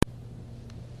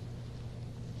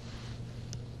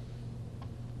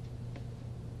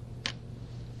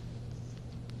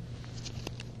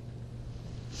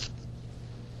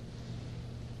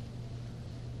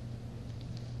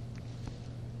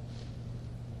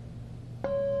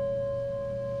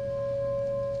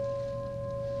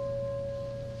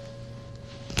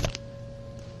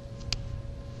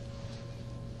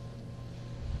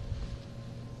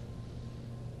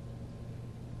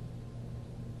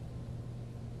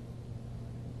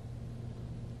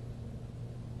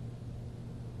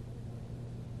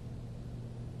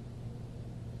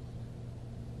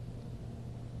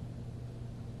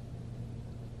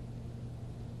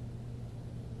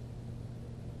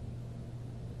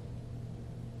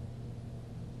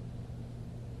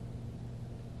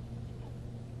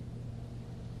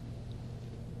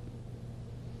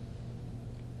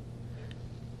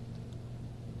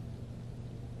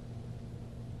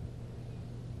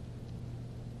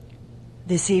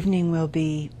This evening we'll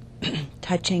be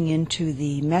touching into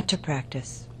the Metta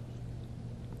practice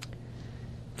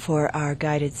for our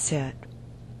guided sit.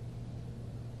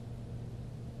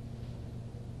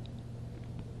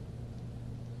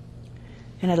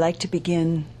 And I'd like to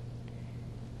begin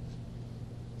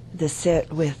the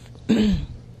sit with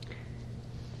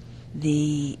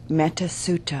the Metta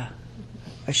Sutta,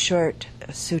 a short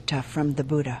sutta from the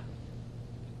Buddha.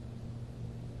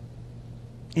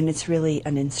 And it's really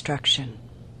an instruction.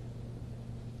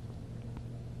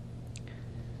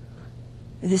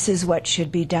 This is what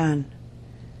should be done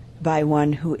by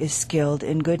one who is skilled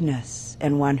in goodness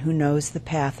and one who knows the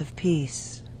path of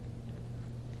peace.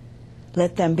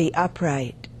 Let them be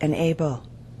upright and able,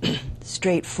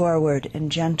 straightforward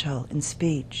and gentle in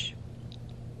speech,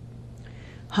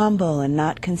 humble and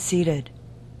not conceited,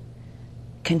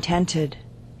 contented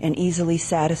and easily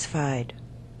satisfied,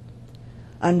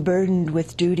 unburdened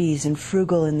with duties and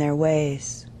frugal in their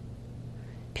ways,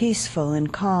 peaceful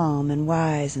and calm and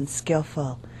wise and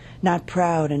skillful, not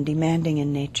proud and demanding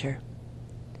in nature.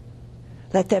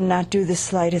 Let them not do the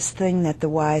slightest thing that the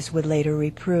wise would later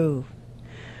reprove.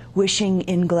 Wishing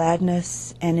in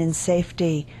gladness and in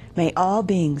safety, may all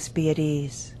beings be at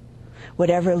ease.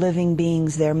 Whatever living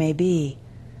beings there may be,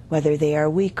 whether they are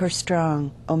weak or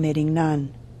strong, omitting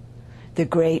none, the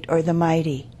great or the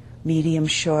mighty, medium,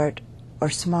 short, or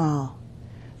small,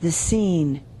 the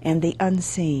seen and the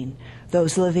unseen,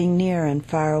 those living near and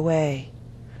far away,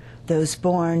 those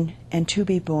born and to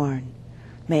be born,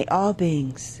 may all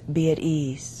beings be at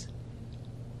ease.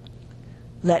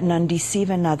 Let none deceive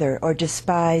another or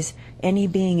despise any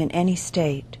being in any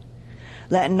state.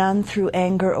 Let none through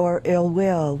anger or ill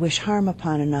will wish harm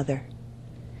upon another.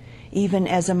 Even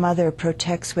as a mother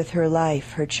protects with her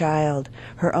life her child,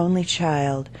 her only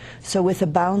child, so with a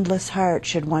boundless heart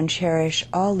should one cherish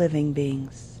all living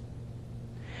beings.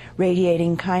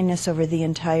 Radiating kindness over the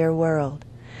entire world,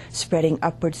 spreading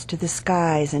upwards to the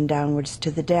skies and downwards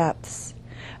to the depths,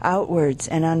 outwards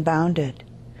and unbounded,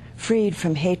 freed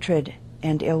from hatred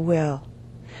and ill will.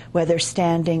 Whether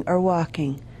standing or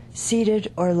walking,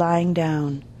 seated or lying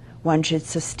down, one should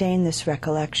sustain this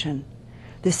recollection.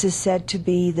 This is said to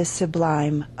be the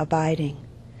sublime abiding.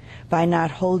 By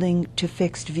not holding to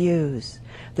fixed views,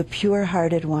 the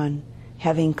pure-hearted one,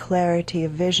 having clarity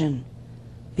of vision,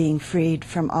 being freed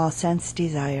from all sense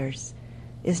desires,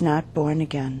 is not born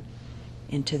again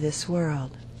into this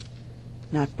world,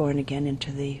 not born again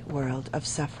into the world of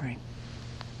suffering.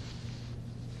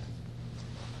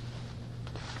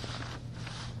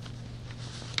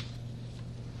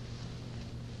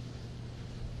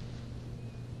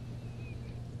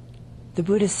 The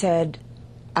Buddha said,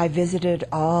 I visited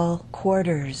all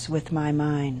quarters with my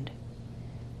mind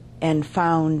and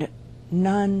found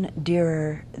none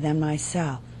dearer than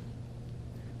myself.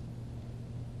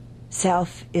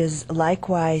 Self is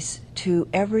likewise to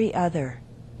every other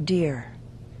dear.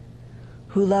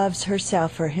 Who loves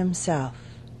herself or himself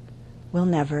will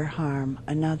never harm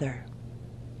another.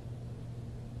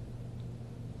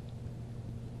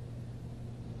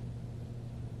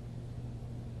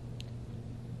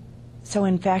 So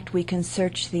in fact, we can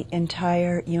search the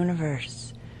entire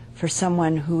universe for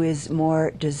someone who is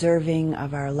more deserving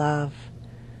of our love,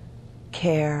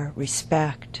 care,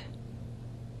 respect,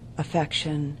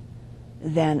 affection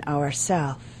than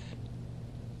ourself,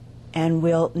 and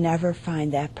we'll never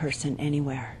find that person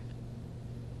anywhere.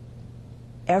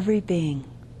 Every being,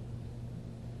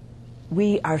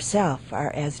 we ourselves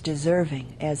are as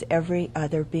deserving as every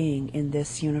other being in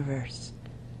this universe.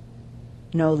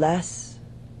 No less,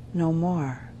 no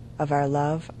more of our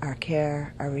love, our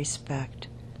care, our respect,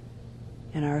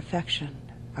 and our affection,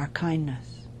 our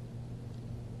kindness.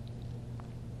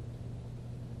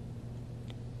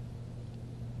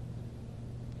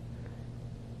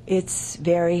 It's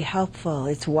very helpful,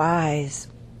 it's wise,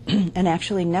 and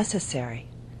actually necessary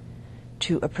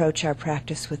to approach our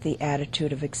practice with the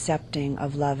attitude of accepting,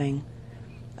 of loving,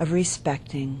 of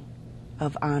respecting,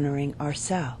 of honoring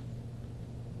ourselves.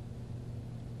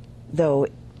 Though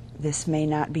this may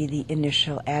not be the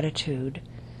initial attitude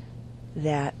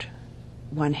that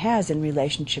one has in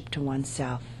relationship to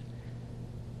oneself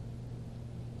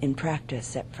in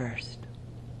practice at first.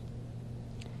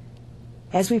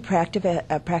 As we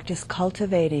practice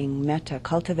cultivating metta,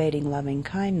 cultivating loving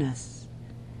kindness,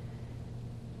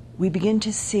 we begin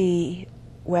to see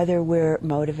whether we're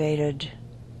motivated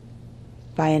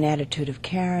by an attitude of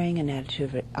caring, an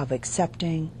attitude of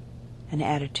accepting, an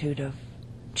attitude of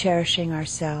cherishing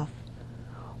ourselves,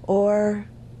 or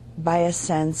by a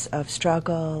sense of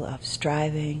struggle, of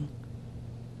striving,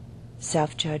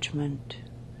 self-judgment,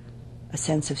 a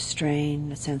sense of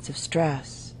strain, a sense of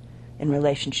stress, in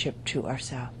relationship to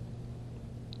ourselves.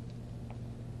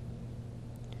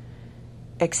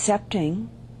 Accepting,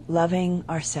 loving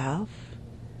ourselves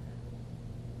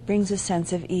brings a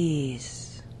sense of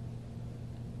ease,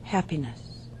 happiness.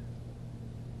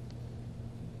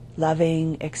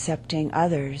 Loving, accepting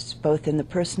others, both in the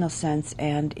personal sense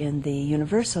and in the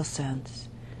universal sense,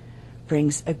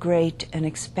 brings a great and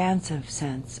expansive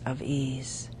sense of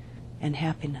ease and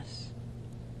happiness.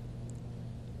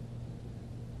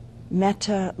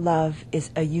 Metta love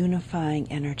is a unifying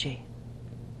energy.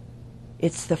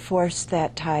 It's the force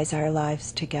that ties our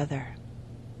lives together.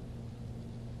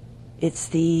 It's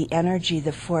the energy,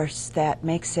 the force that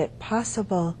makes it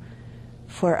possible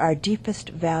for our deepest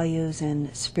values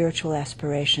and spiritual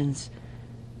aspirations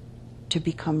to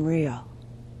become real,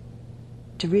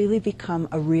 to really become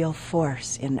a real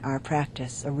force in our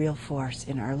practice, a real force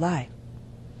in our life.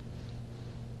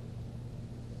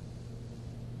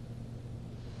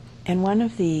 And one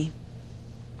of the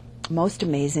most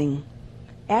amazing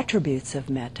attributes of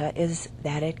metta is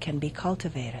that it can be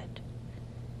cultivated.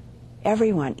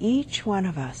 Everyone, each one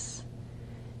of us,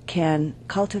 can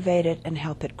cultivate it and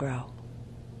help it grow.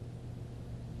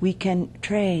 We can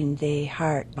train the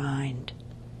heart-mind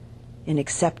in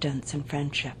acceptance and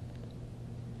friendship,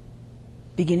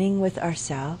 beginning with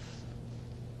ourselves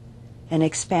and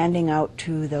expanding out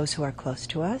to those who are close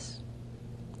to us,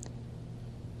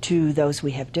 to those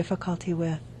we have difficulty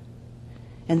with,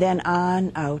 and then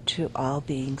on out to all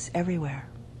beings everywhere.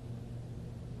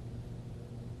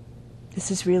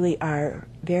 This is really our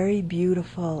very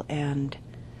beautiful and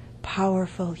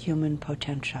powerful human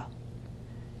potential,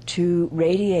 to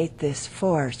radiate this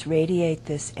force, radiate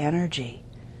this energy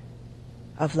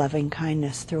of loving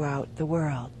kindness throughout the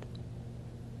world,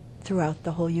 throughout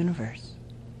the whole universe.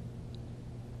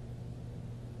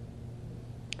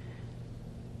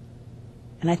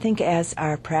 And I think as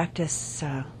our practice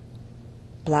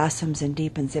blossoms and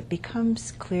deepens, it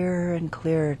becomes clearer and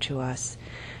clearer to us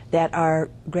that our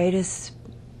greatest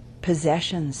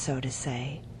possession, so to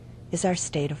say, is our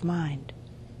state of mind.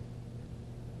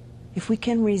 If we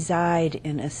can reside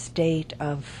in a state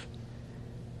of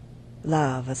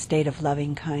love, a state of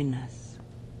loving kindness,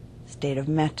 a state of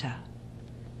metta,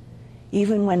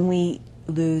 even when we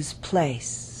lose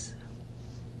place,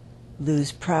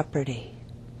 lose property,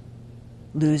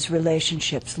 lose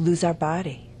relationships, lose our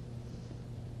body,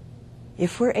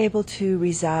 if we're able to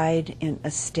reside in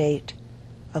a state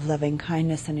of loving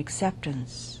kindness and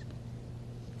acceptance,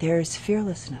 there's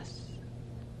fearlessness,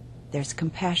 there's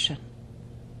compassion,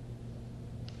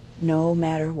 no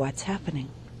matter what's happening.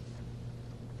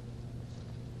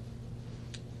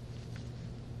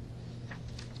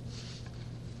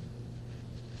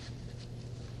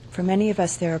 For many of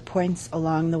us, there are points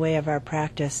along the way of our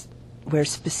practice where the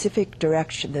specific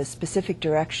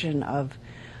direction of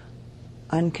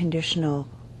unconditional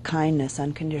kindness,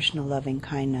 unconditional loving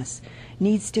kindness,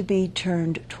 needs to be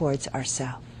turned towards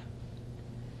ourself.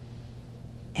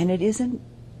 And it isn't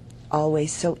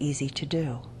always so easy to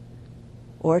do,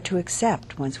 or to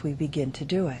accept once we begin to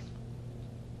do it,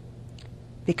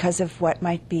 because of what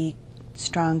might be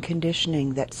strong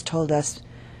conditioning that's told us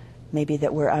maybe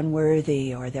that we're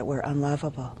unworthy or that we're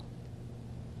unlovable,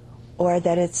 or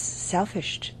that it's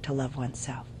selfish to love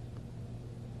oneself.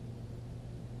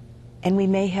 And we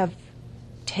may have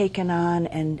taken on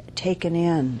and taken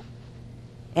in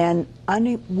and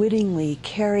unwittingly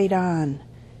carried on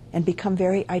and become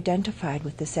very identified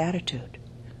with this attitude,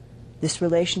 this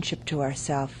relationship to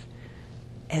ourself,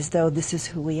 as though this is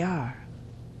who we are.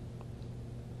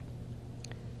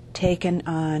 Taken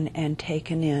on and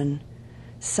taken in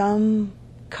some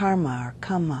karma or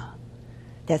kamma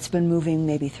that's been moving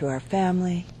maybe through our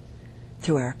family,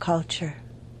 through our culture,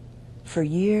 for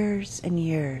years and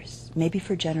years, maybe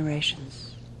for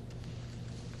generations.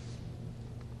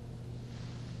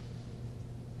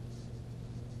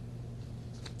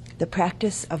 The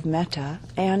practice of metta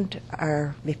and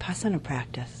our vipassana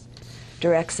practice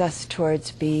directs us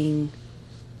towards being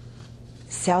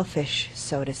selfish,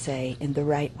 so to say, in the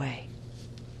right way,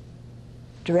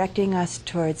 directing us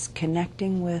towards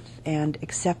connecting with and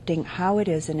accepting how it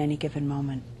is in any given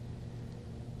moment,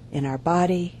 in our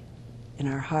body, in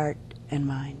our heart and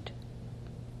mind.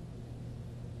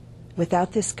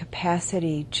 Without this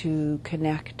capacity to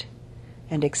connect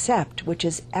and accept, which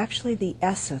is actually the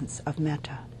essence of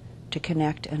metta, to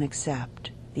connect and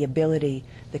accept, the ability,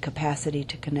 the capacity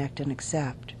to connect and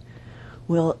accept,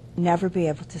 we'll never be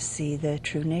able to see the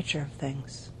true nature of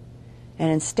things.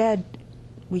 And instead,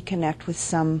 we connect with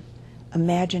some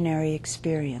imaginary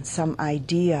experience, some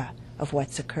idea of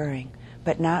what's occurring,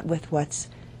 but not with what's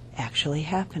actually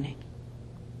happening.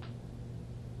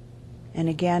 And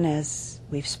again, as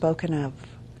we've spoken of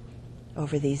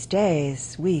over these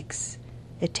days, weeks,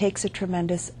 it takes a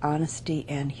tremendous honesty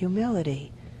and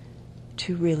humility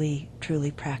to really,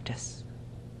 truly practice.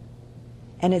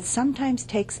 And it sometimes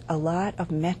takes a lot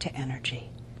of metta energy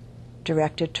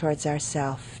directed towards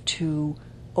ourself to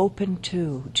open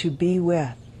to be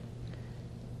with,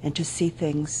 and to see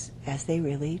things as they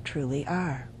really, truly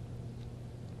are.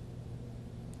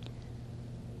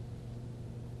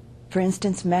 For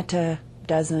instance, metta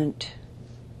doesn't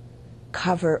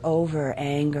cover over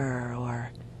anger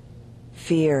or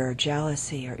fear or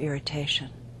jealousy or irritation.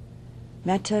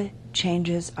 Metta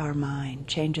changes our mind,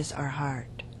 changes our heart.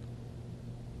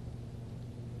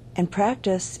 And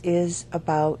practice is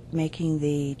about making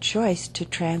the choice to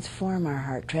transform our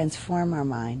heart, transform our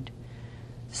mind,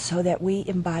 so that we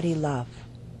embody love.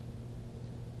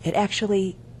 It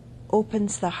actually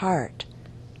opens the heart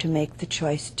to make the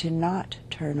choice to not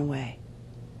turn away,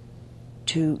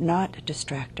 to not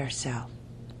distract ourselves,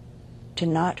 to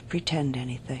not pretend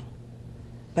anything,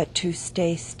 but to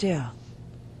stay still,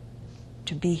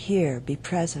 to be here, be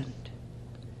present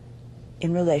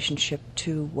in relationship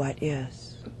to what is.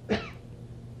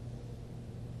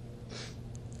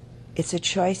 It's a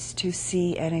choice to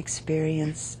see and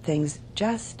experience things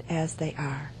just as they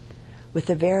are, with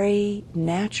a very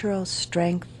natural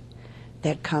strength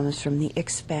that comes from the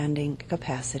expanding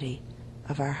capacity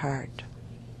of our heart.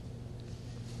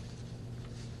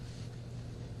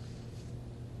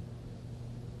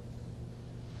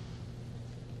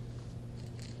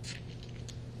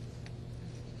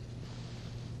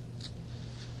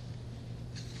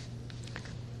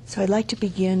 So I'd like to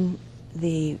begin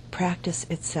the practice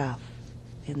itself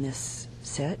in this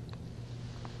sit,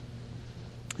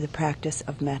 the practice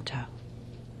of metta.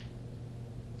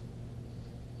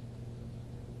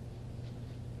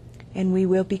 And we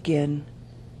will begin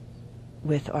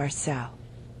with ourself,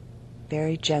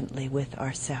 very gently with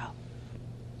ourself.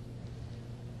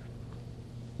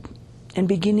 And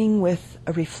beginning with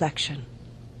a reflection.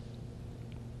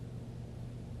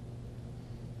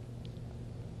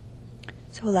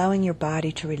 So allowing your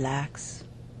body to relax,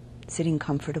 sitting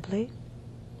comfortably.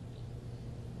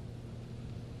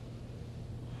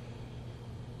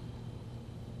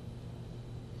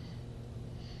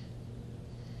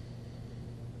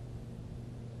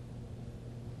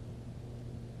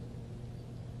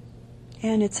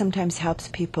 And it sometimes helps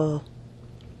people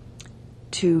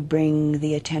to bring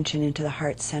the attention into the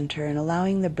heart center and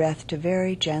allowing the breath to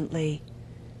very gently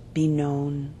be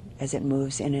known as it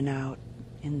moves in and out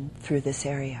through this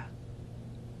area.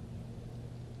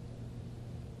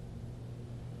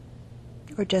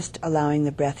 Or just allowing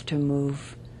the breath to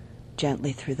move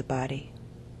gently through the body.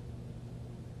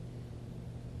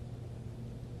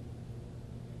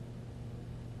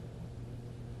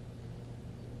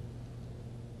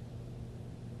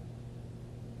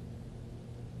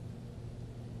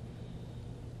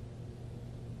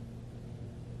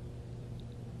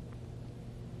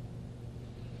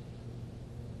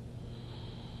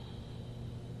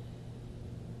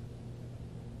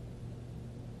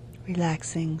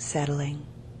 Relaxing, settling.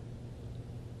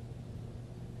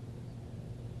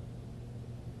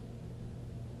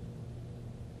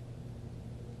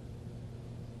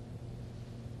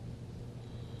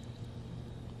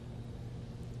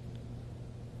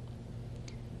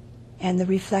 And the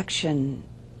reflection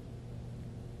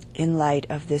in light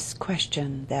of this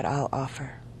question that I'll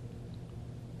offer.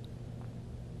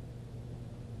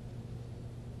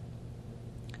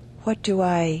 What do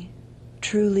I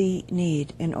truly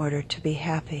need in order to be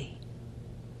happy?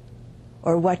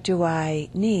 Or what do I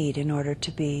need in order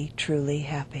to be truly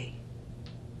happy?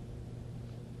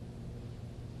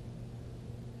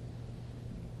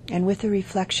 And with the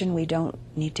reflection, we don't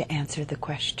need to answer the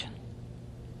question.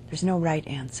 There's no right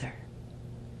answer.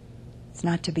 It's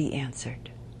not to be answered.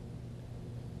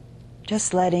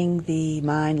 Just letting the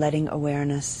mind, letting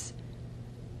awareness,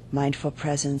 mindful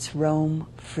presence roam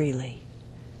freely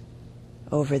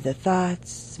over the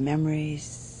thoughts,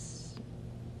 memories,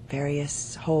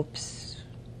 various hopes,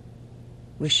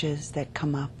 wishes that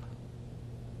come up.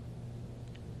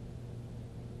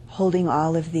 Holding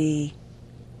all of the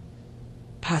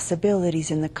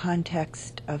possibilities in the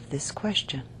context of this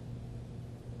question.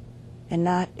 And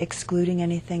not excluding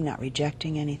anything, not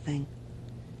rejecting anything.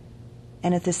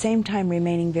 And at the same time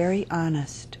remaining very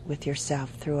honest with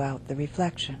yourself throughout the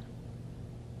reflection.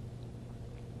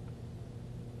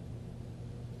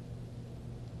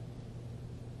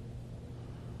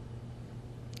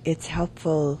 It's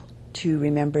helpful to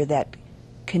remember that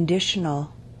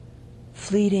conditional,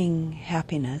 fleeting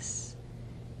happiness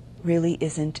really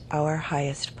isn't our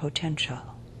highest potential.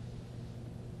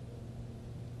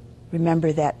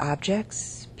 Remember that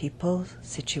objects, people,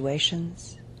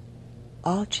 situations,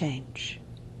 all change.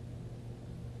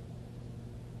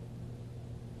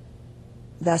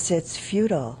 Thus it's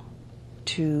futile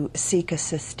to seek a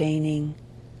sustaining,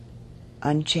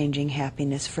 unchanging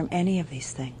happiness from any of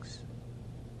these things.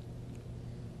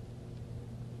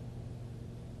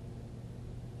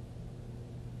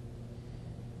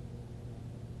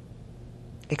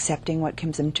 Accepting what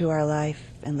comes into our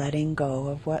life and letting go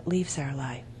of what leaves our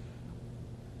life.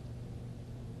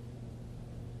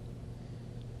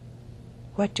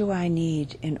 What do I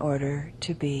need in order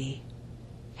to be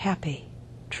happy,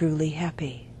 truly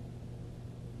happy?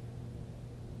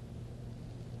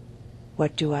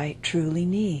 What do I truly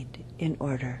need in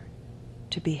order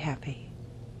to be happy?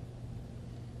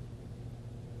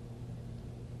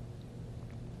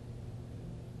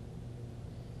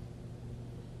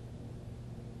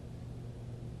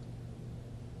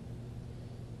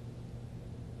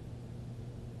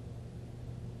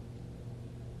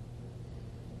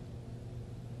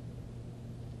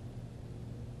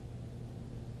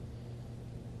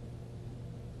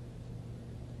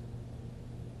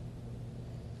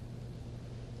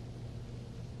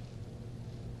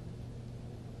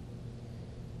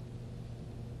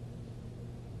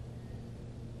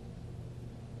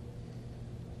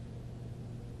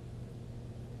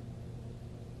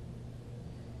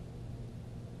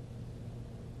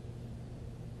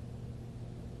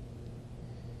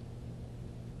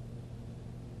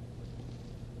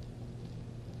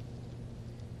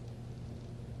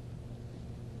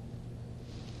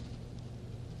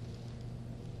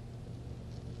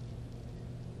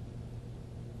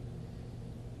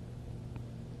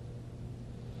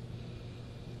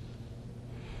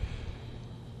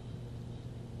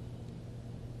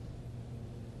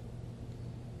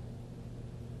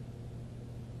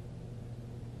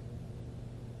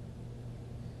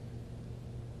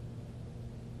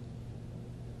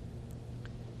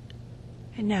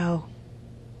 And now,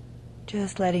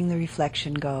 just letting the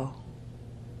reflection go,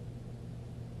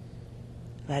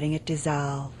 letting it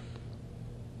dissolve.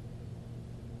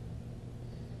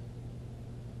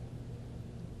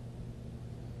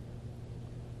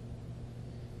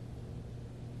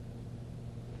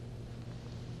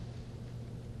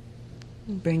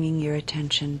 And bringing your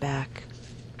attention back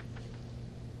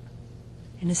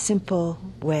in a simple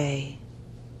way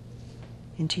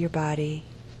into your body,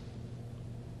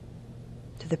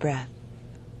 to the breath.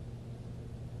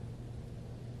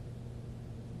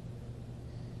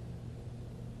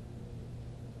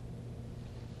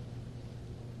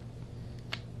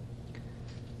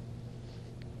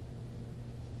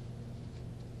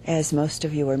 As most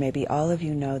of you, or maybe all of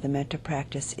you know, the Metta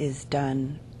practice is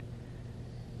done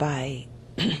by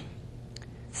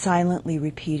silently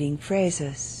repeating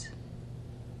phrases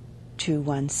to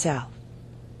oneself,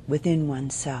 within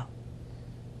oneself.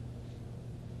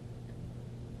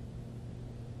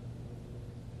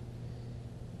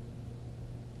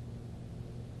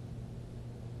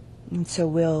 And so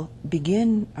we'll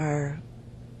begin our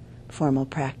formal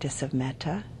practice of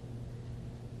metta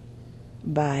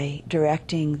by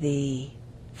directing the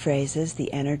phrases,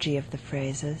 the energy of the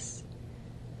phrases,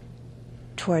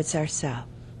 towards ourselves,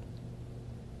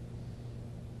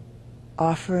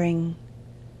 offering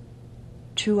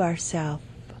to ourself,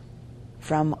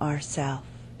 from ourself,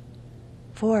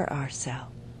 for ourself,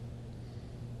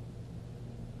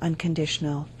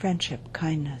 unconditional friendship,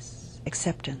 kindness,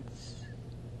 acceptance.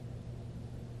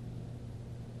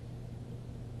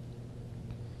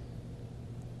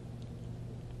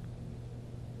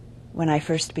 When I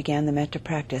first began the metta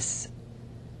practice,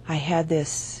 I had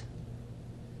this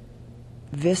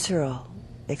visceral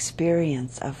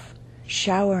experience of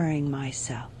showering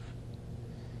myself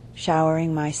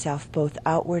both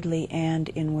outwardly and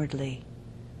inwardly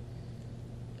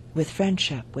with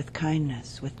friendship, with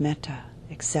kindness, with metta,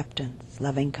 acceptance,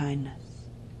 loving kindness.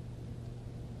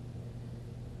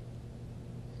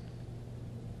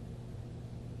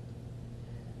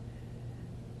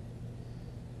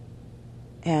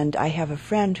 And I have a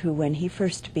friend who, when he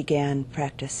first began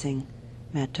practicing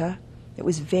metta, it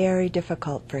was very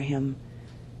difficult for him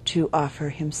to offer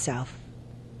himself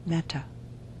metta.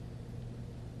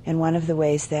 And one of the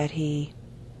ways that he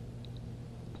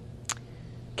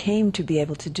came to be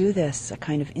able to do this, a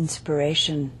kind of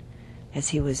inspiration as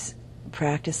he was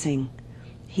practicing,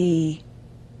 he,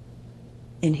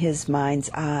 in his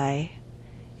mind's eye,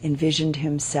 envisioned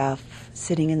himself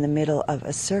sitting in the middle of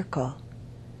a circle,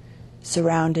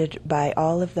 surrounded by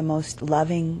all of the most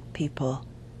loving people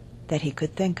that he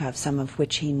could think of, some of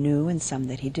which he knew and some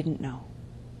that he didn't know.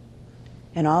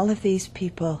 And all of these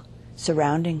people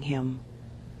surrounding him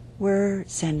we're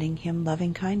sending him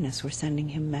loving kindness, we're sending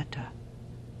him metta.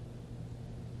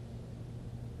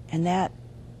 And that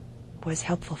was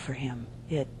helpful for him.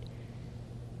 It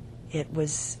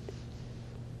was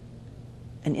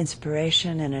an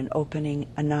inspiration and an opening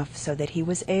enough so that he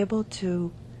was able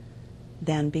to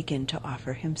then begin to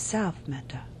offer himself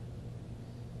metta.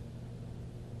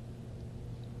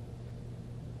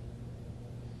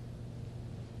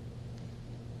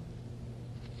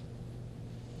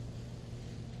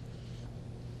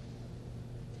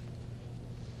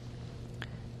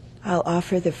 I'll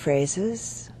offer the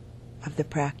phrases of the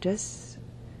practice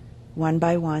one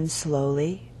by one,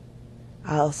 slowly.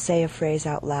 I'll say a phrase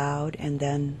out loud and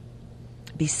then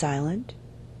be silent,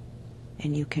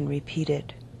 and you can repeat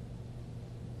it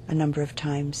a number of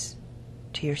times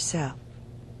to yourself,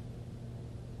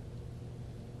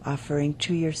 offering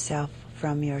to yourself,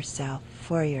 from yourself,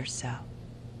 for yourself.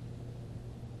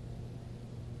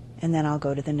 And then I'll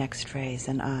go to the next phrase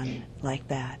and on like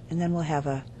that. And then we'll have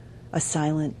a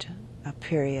silent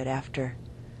period after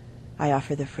I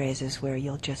offer the phrases where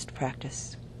you'll just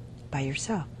practice by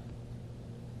yourself.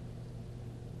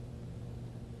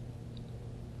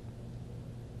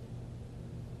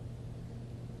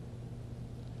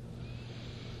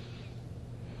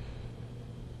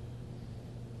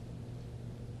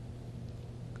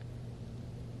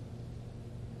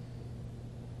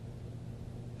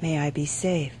 May I be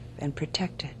safe and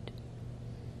protected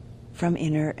from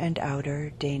inner and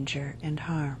outer danger and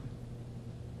harm.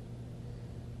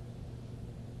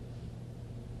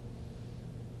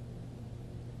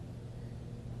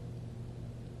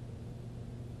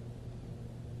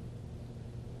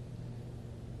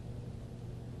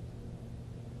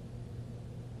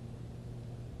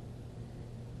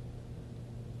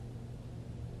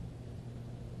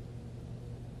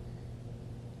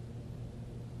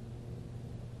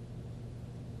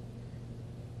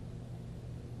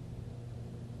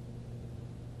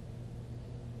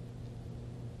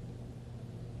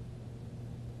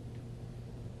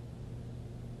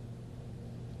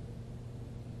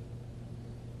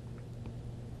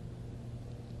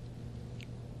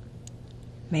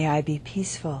 May I be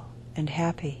peaceful and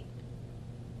happy.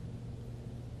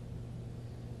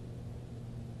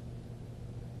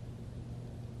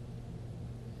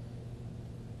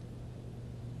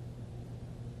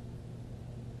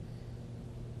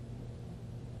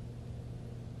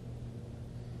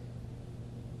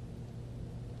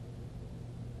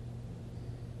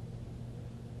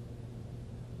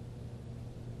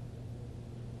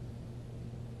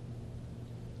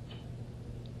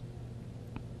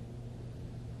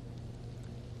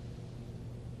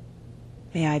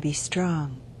 May I be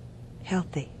strong,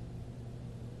 healthy.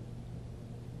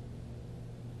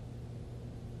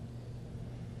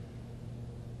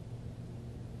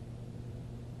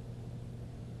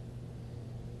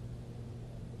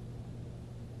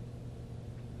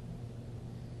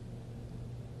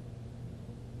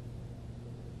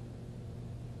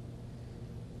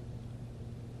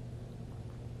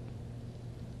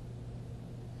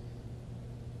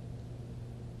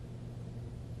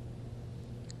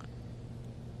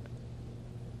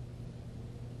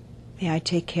 May I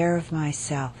take care of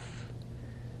myself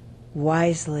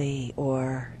wisely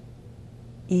or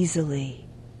easily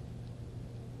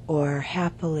or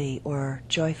happily or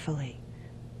joyfully.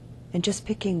 And just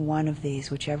picking one of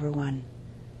these, whichever one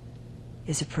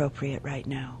is appropriate right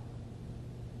now.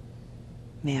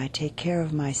 May I take care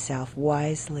of myself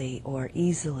wisely or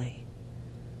easily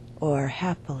or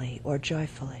happily or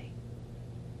joyfully.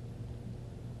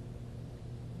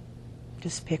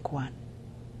 Just pick one.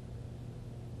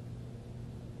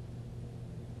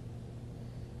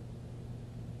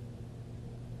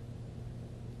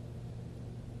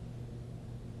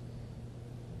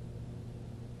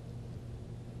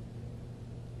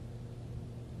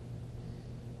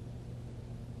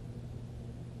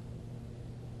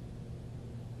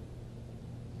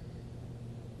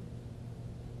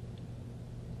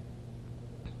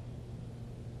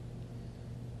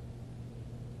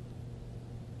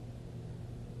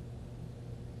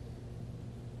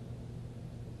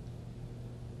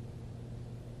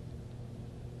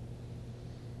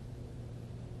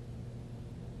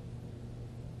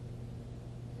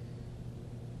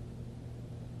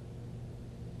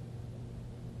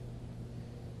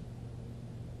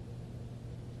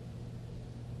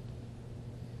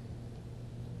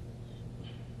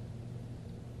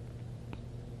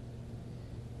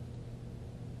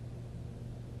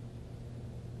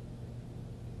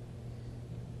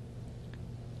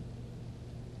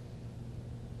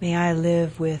 May I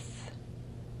live with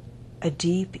a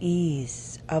deep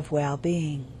ease of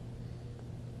well-being.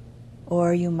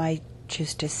 Or you might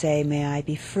choose to say, may I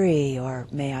be free, or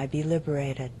may I be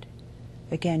liberated.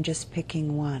 Again, just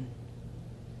picking one.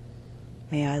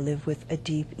 May I live with a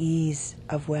deep ease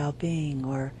of well-being,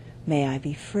 or may I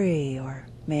be free, or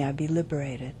may I be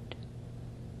liberated.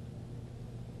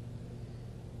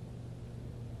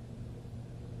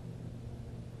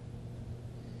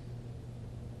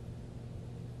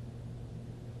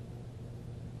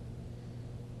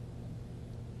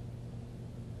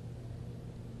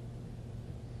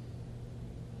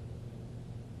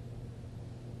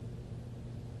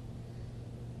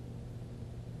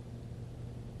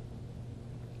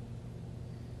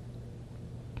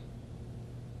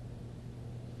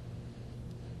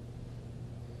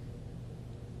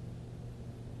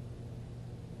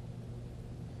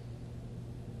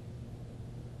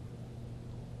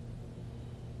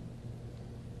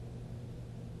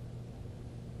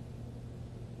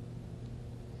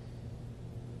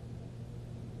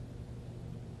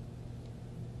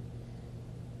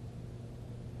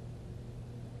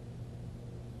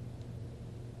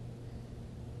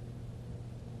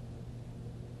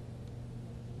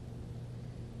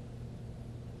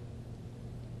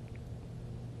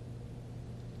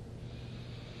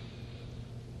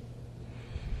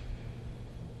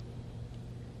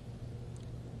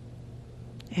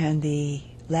 And the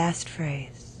last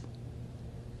phrase,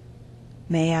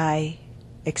 may I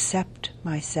accept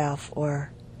myself,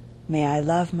 or may I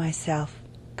love myself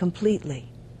completely,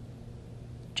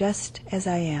 just as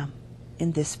I am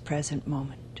in this present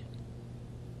moment.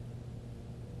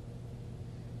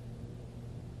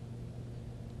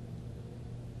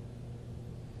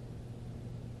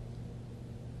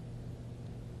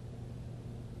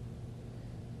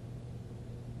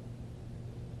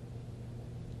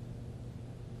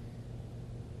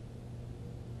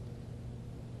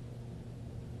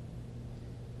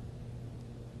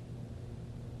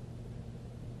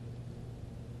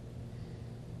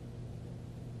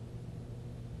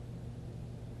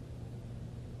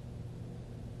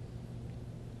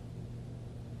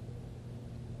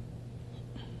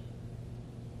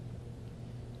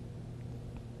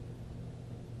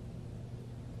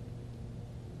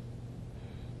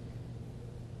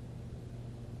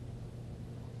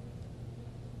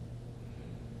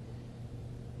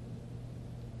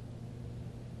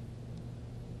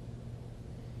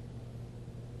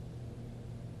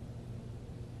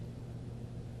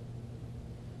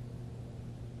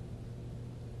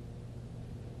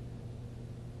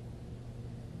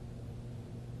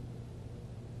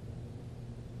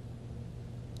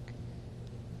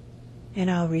 And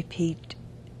I'll repeat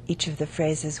each of the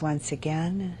phrases once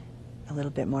again, a little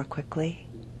bit more quickly.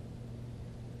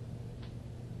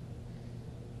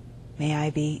 May I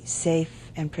be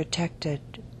safe and protected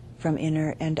from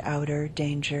inner and outer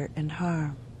danger and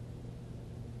harm.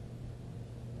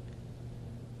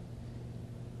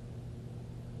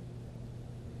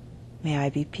 May I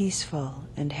be peaceful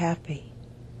and happy.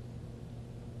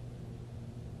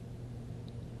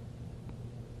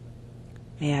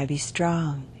 May I be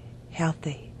strong,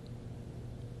 healthy.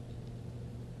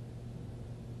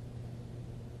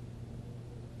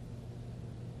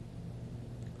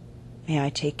 May I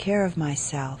take care of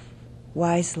myself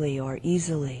wisely or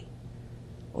easily,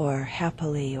 or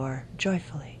happily or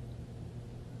joyfully.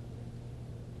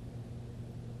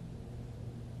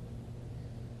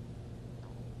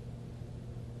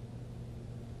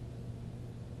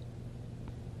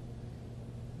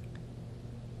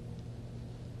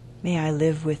 May I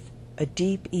live with a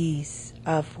deep ease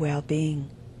of well-being,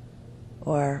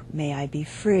 or may I be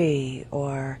free,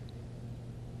 or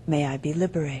may I be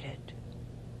liberated.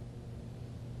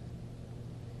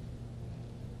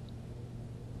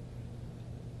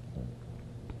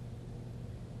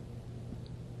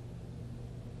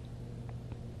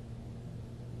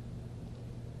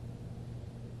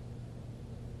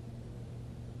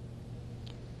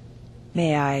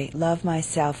 May I love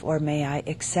myself, or may I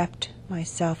accept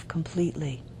myself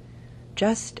completely,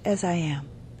 just as I am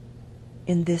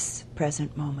in this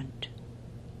present moment.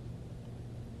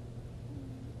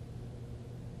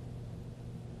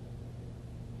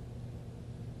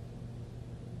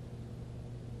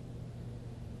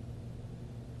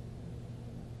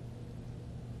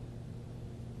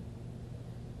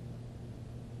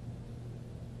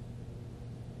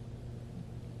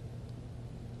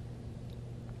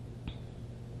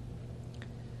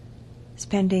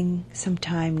 Spending some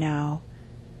time now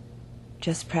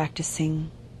just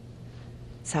practicing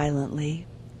silently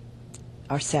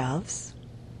ourselves.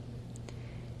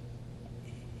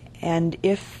 And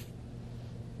if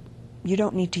you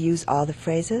don't need to use all the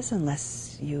phrases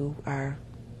unless you are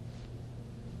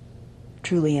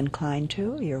truly inclined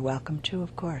to, you're welcome to,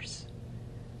 of course.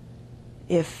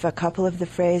 If a couple of the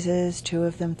phrases, 2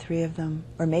 of them, 3 of them,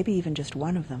 or maybe even just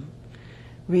one of them,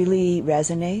 really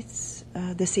resonates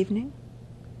this evening,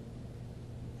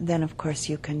 then of course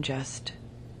you can just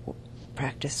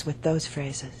practice with those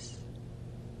phrases.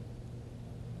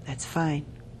 That's fine.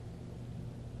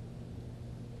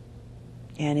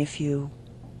 And if you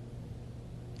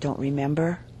don't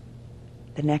remember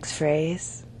the next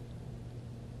phrase,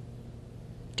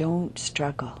 don't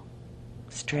struggle,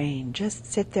 strain. Just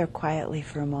sit there quietly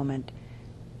for a moment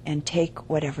and take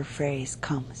whatever phrase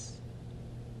comes.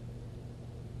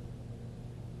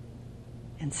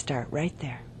 And start right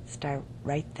there. Start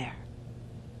right there.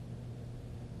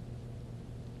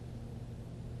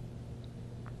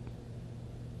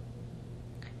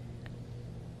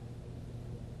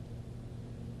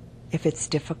 If it's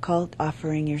difficult,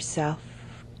 offering yourself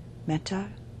metta,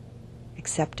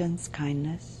 acceptance,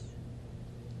 kindness,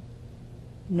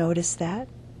 notice that.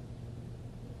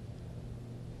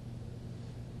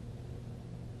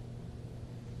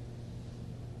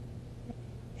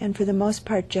 And for the most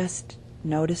part, just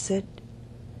notice it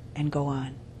and go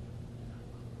on.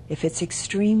 If it's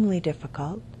extremely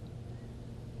difficult,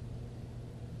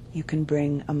 you can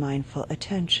bring a mindful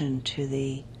attention to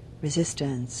the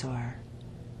resistance or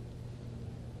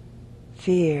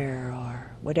fear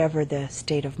or whatever the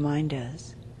state of mind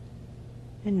is,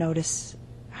 and notice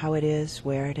how it is,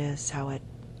 where it is, how it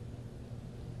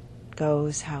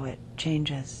goes, how it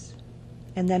changes.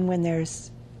 And then when there's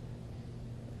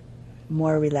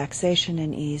more relaxation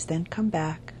and ease, then come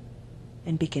back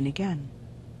and begin again.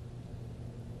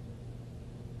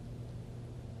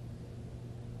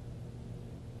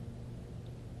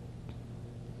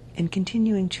 And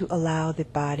continuing to allow the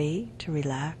body to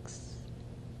relax.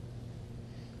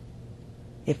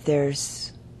 If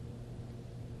there's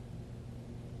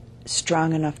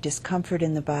strong enough discomfort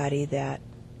in the body that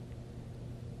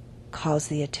calls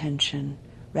the attention,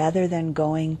 rather than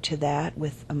going to that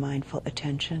with a mindful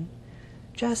attention,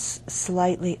 just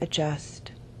slightly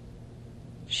adjust.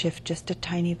 Shift just a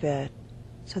tiny bit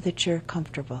so that you're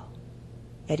comfortable,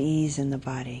 at ease in the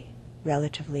body,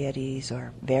 relatively at ease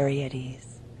or very at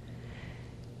ease.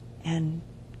 And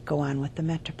go on with the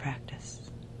metta practice.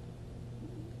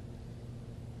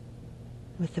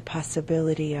 With the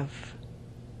possibility of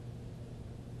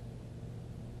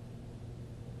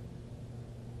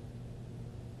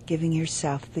giving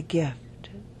yourself the gift,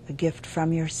 a gift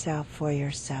from yourself for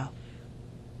yourself,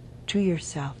 to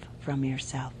yourself, from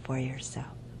yourself, for yourself.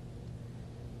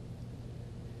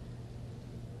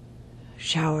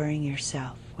 Showering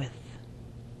yourself with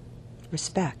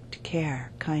respect,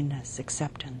 care, kindness,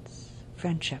 acceptance,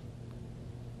 friendship.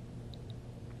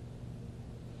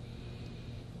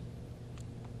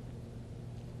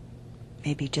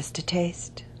 Maybe just a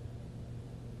taste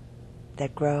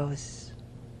that grows,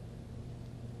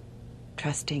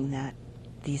 trusting that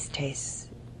these tastes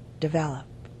develop.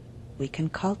 We can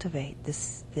cultivate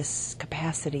this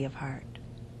capacity of heart.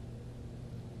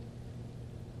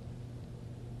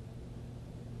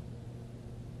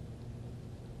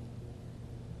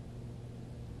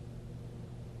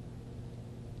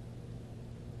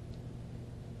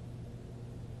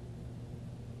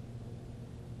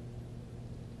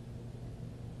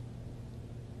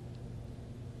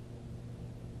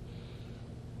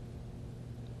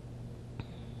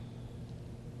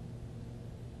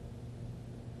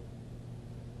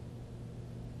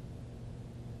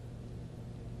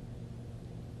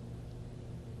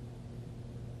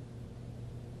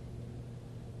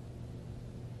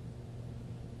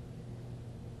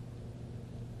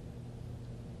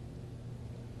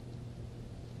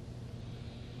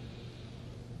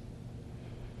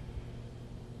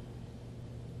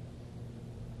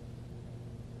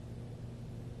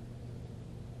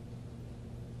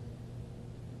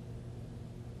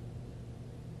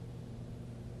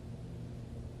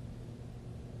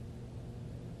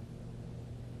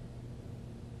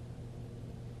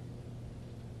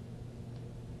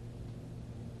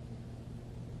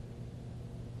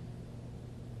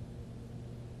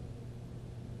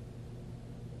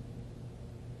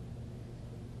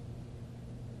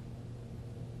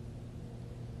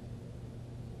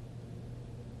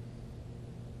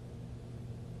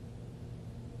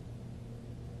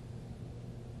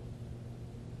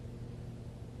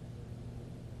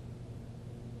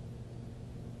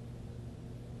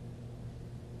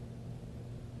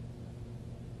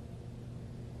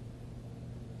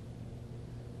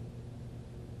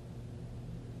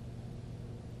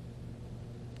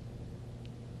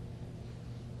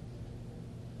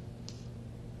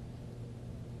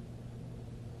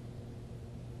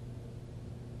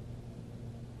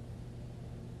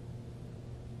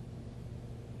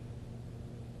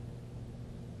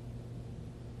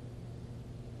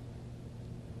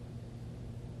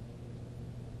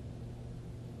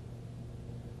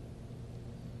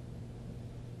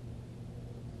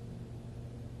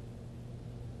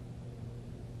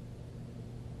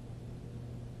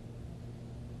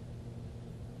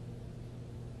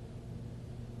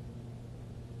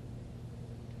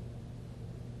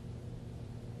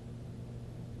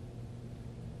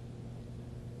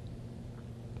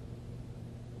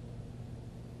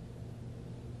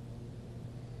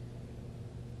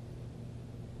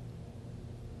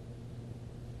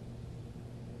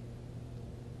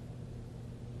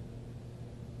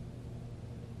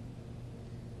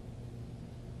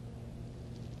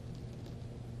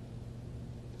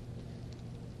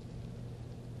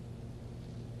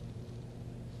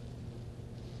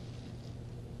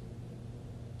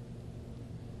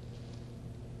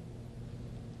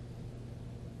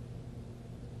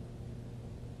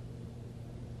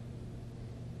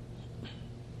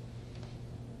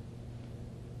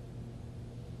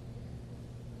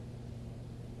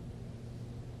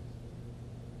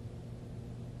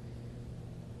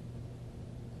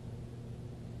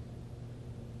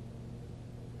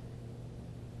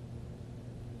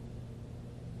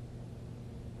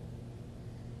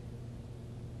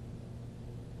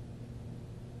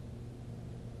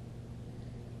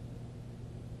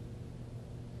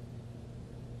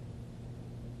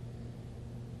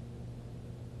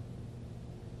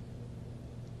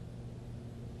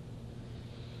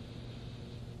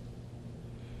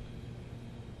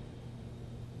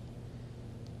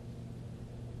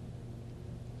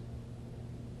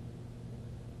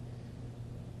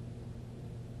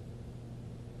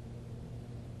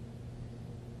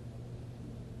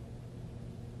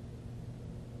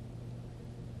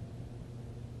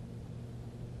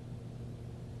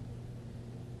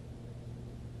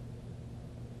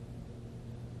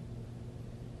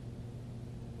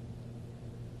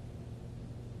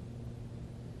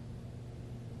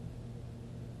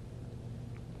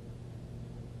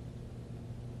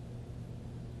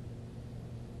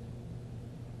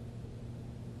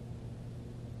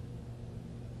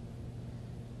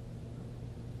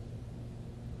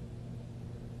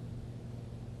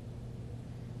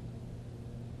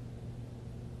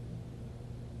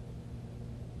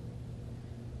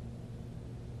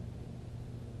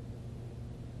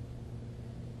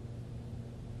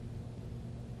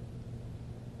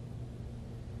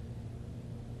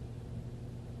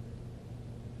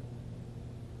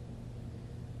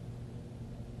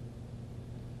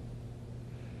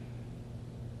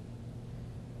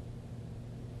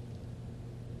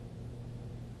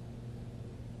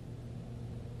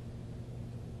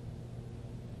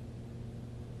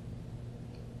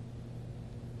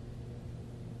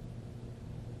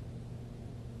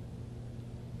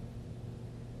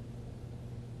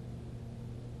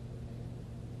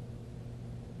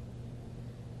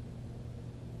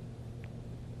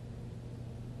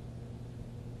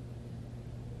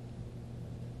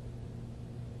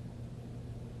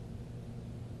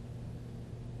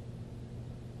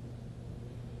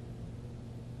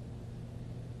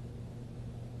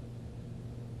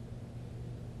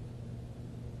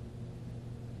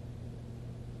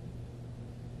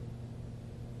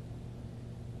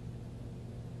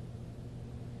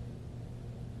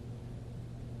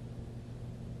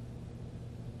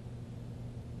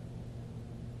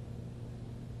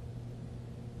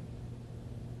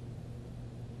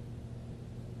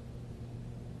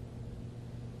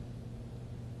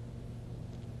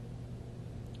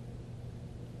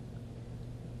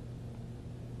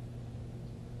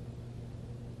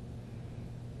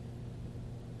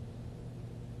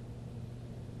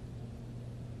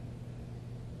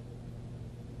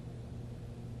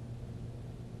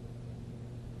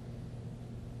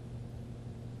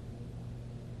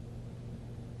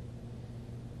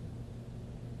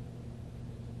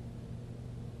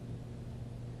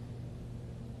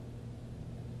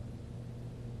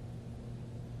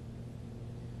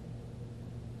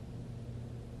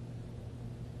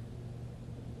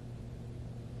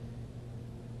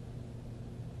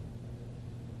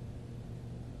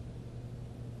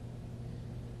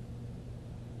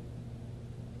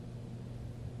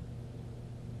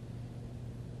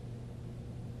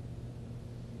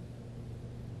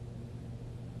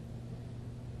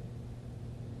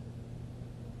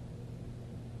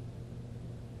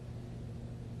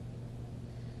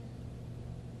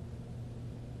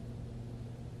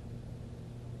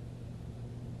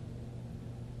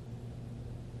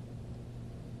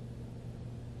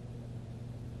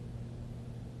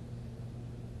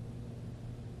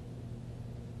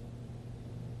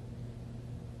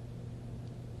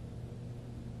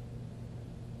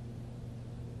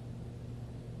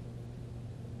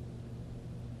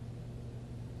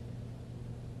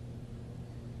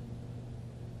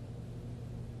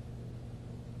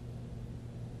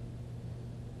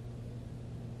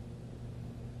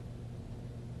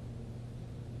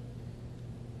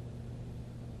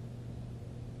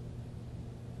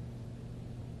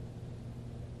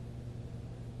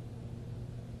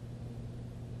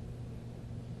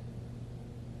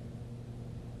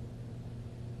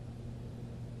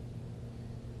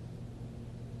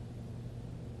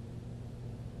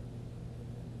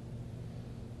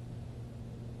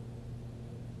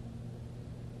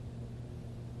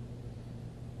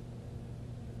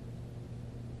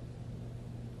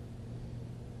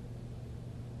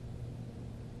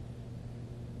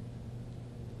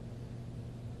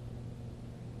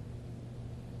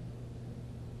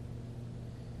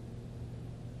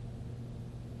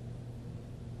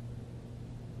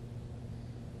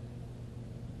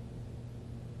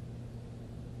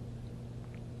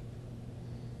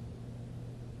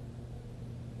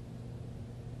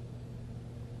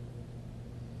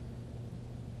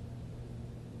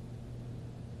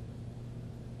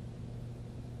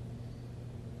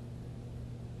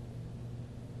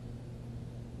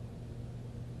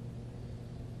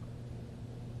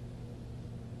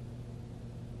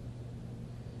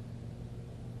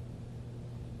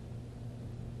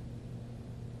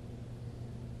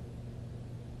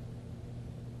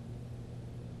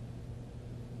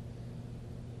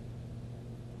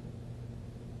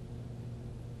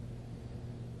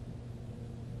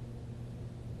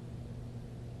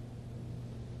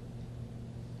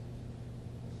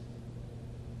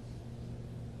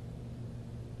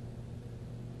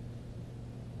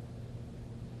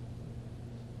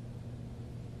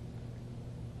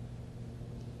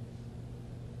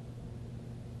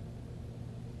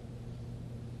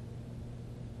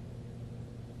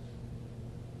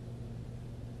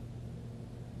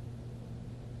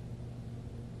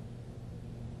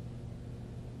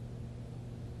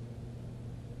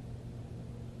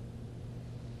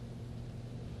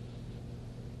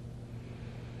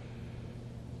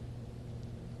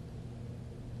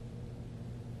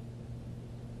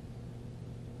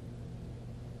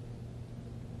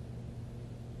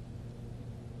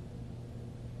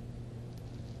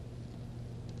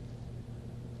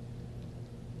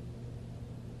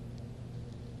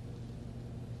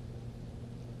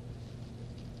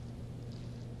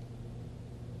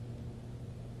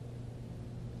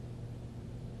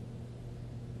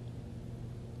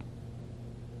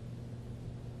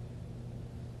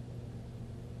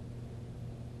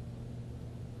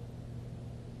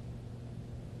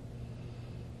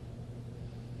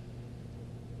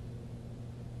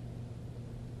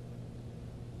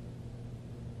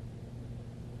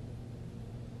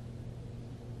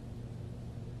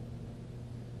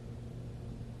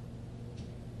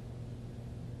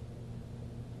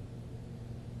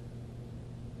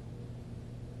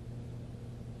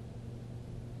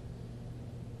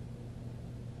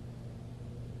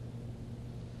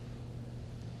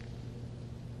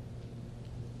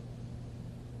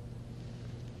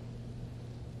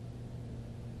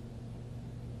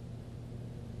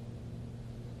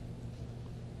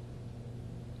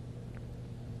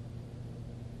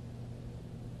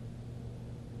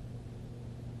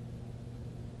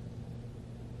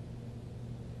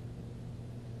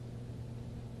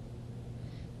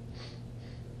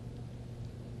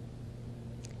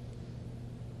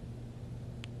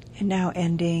 And now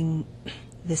ending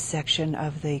this section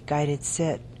of the guided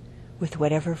sit with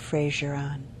whatever phrase you're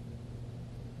on.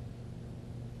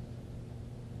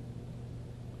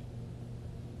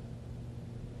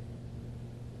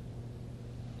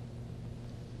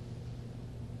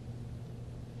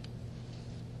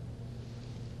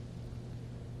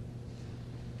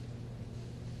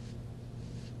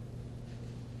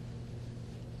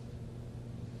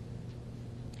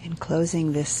 And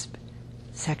closing this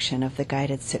section of the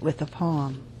guided sit with a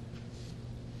poem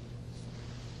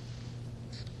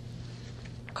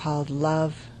called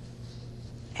Love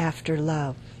After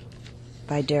Love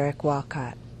by Derek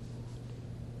Walcott.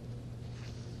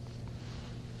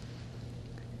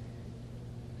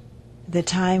 The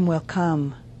time will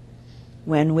come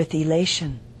when with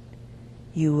elation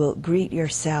you will greet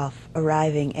yourself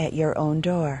arriving at your own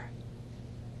door,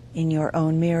 in your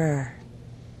own mirror,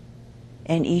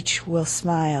 and each will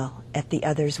smile at the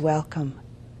other's welcome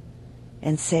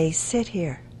and say, "Sit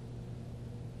here,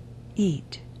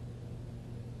 eat."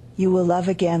 You will love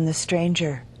again the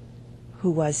stranger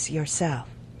who was yourself.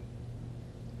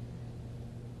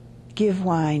 Give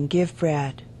wine, give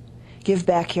bread, give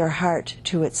back your heart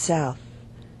to itself,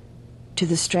 to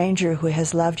the stranger who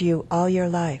has loved you all your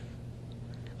life,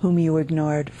 whom you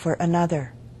ignored for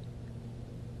another,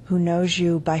 who knows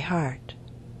you by heart.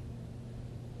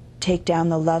 Take down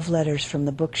the love letters from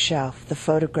the bookshelf, the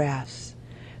photographs,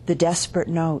 the desperate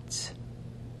notes.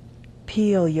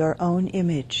 Peel your own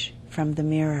image from the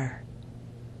mirror.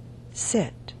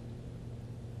 Sit.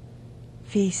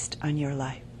 Feast on your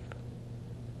life.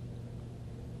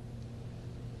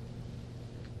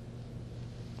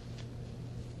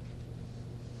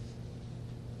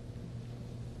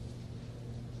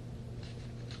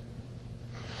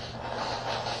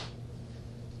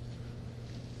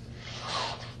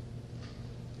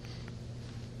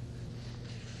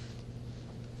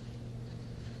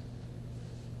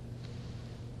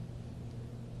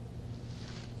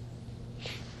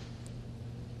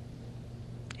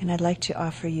 And I'd like to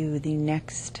offer you the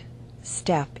next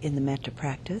step in the Metta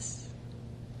practice,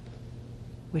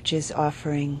 which is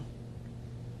offering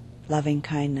loving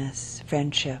kindness,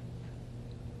 friendship,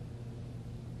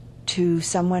 to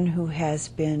someone who has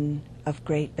been of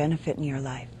great benefit in your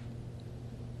life.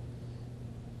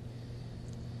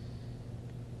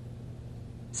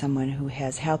 Someone who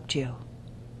has helped you,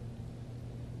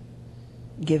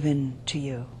 given to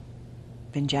you,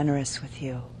 been generous with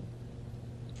you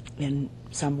in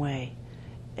some way,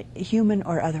 human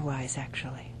or otherwise,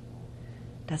 actually.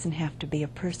 Doesn't have to be a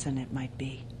person. It might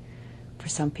be, for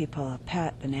some people, a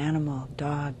pet, an animal,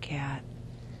 dog, cat,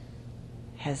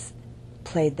 has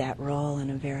played that role in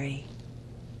a very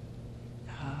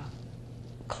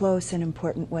close and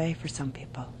important way for some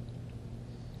people.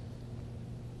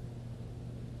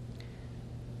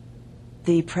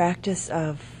 The practice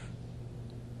of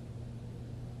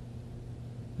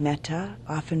metta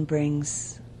often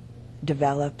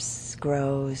develops,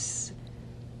 grows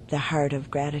the heart of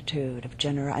gratitude,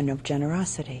 and of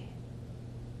generosity.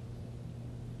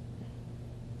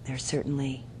 There are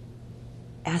certainly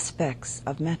aspects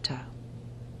of metta,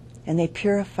 and they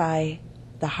purify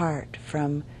the heart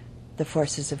from the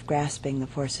forces of grasping, the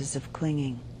forces of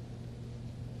clinging.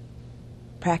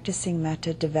 Practicing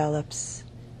metta develops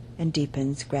and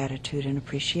deepens gratitude and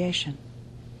appreciation.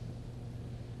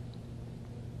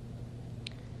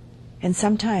 And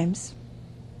sometimes,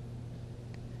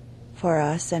 for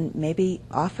us, and maybe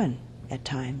often at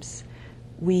times,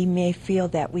 we may feel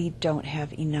that we don't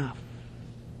have enough,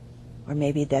 or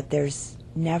maybe that there's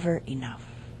never enough,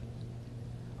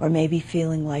 or maybe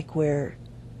feeling like we're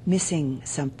missing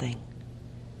something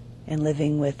and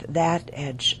living with that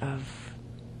edge of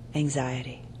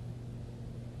anxiety.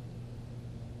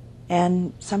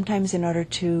 And sometimes in order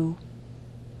to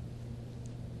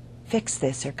fix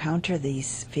this or counter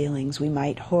these feelings, we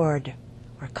might hoard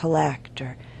or collect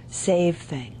or save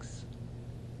things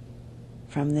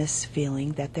from this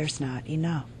feeling that there's not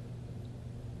enough.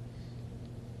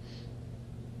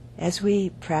 As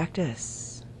we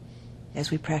practice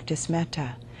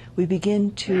metta, we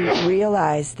begin to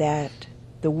realize that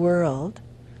the world,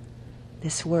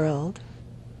 this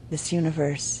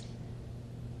universe,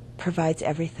 provides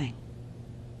everything.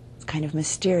 It's kind of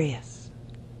mysterious.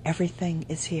 Everything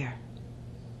is here.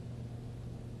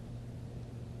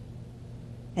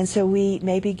 And so we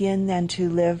may begin then to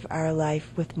live our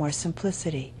life with more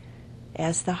simplicity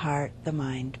as the heart, the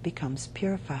mind becomes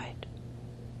purified.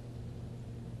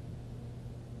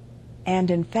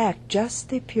 And in fact, just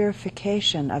the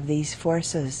purification of these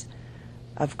forces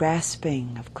of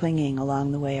grasping, of clinging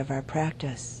along the way of our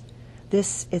practice,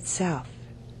 this itself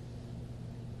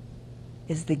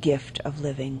is the gift of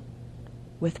living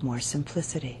with more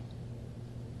simplicity.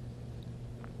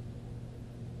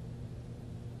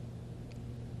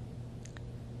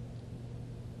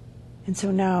 And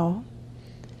so now,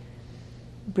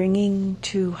 bringing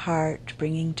to heart,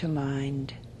 bringing to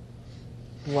mind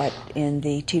what in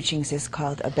the teachings is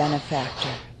called a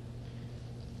benefactor,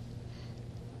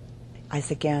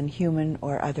 as again, human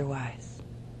or otherwise.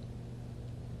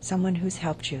 Someone who's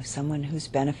helped you, someone who's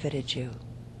benefited you,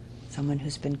 someone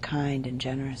who's been kind and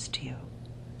generous to you.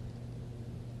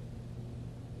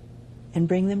 And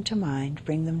bring them to mind,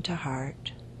 bring them to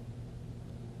heart.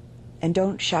 And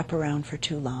don't shop around for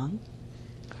too long.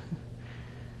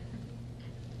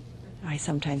 I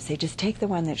sometimes say, just take the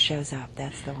one that shows up.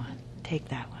 That's the one. Take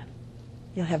that one.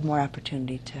 You'll have more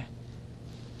opportunity to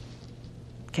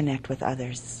connect with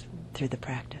others through the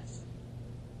practice.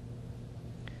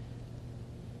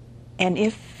 And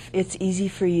if it's easy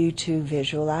for you to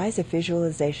visualize, if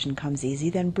visualization comes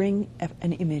easy, then bring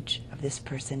an image of this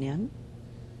person in,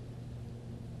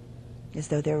 as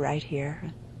though they're right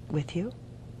here with you.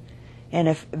 And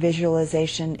if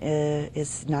visualization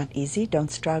is not easy, don't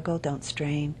struggle, don't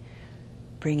strain.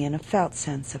 Bring in a felt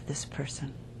sense of this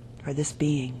person, or this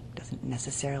being. Doesn't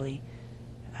necessarily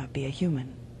be a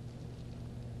human.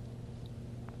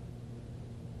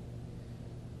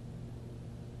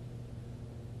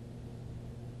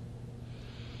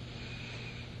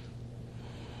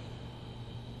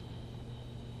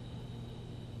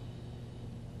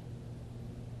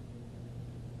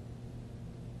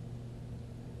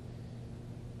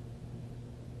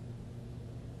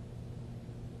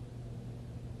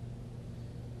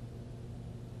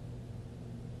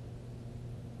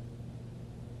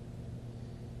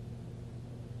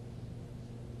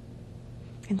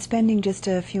 And spending just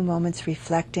a few moments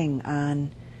reflecting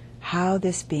on how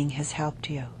this being has helped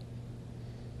you.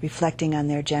 Reflecting on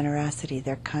their generosity,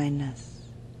 their kindness.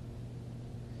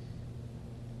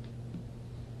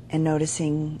 And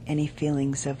noticing any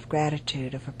feelings of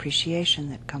gratitude, of appreciation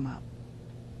that come up.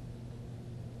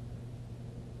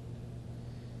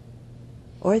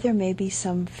 Or there may be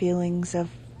some feelings of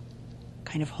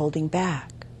kind of holding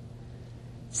back.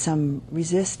 Some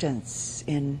resistance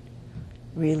in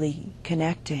really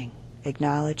connecting,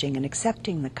 acknowledging and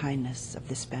accepting the kindness of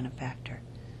this benefactor.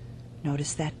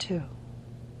 Notice that too.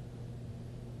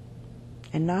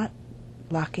 And not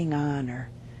locking on or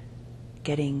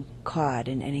getting caught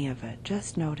in any of it,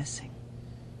 just noticing.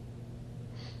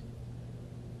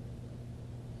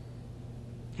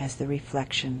 As the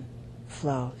reflection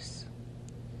flows.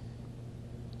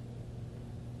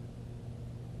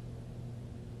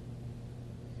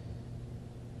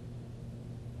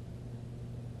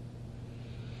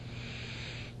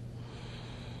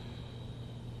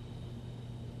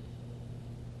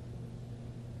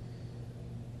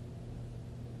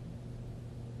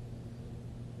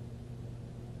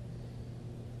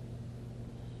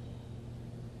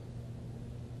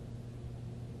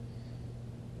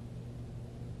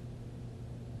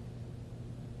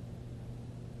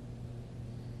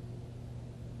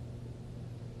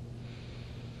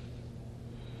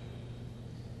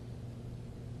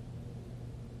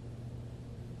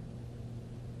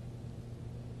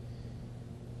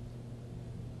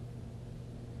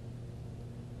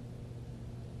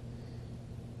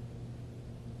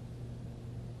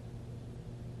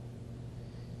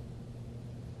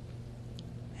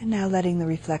 And now letting the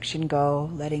reflection go,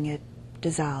 letting it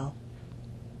dissolve.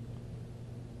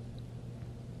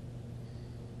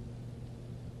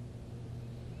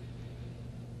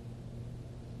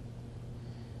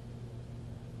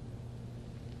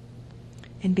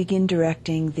 And begin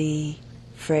directing the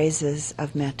phrases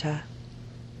of metta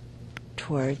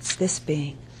towards this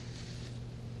being.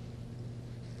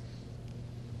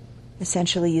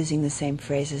 Essentially using the same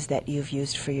phrases that you've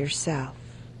used for yourself.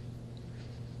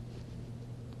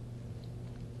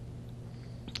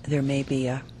 There may be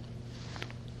a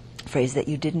phrase that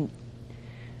you didn't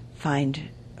find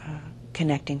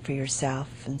connecting for yourself,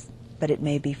 but it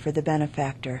may be for the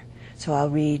benefactor. So I'll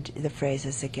read the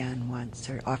phrases again once,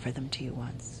 or offer them to you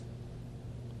once.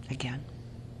 Again.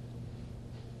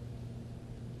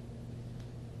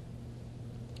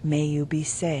 May you be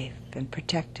safe and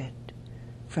protected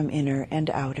from inner and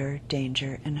outer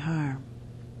danger and harm.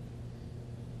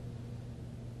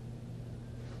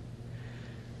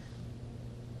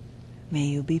 May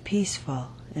you be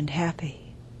peaceful and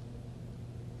happy.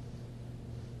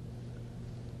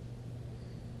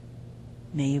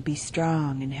 May you be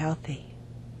strong and healthy.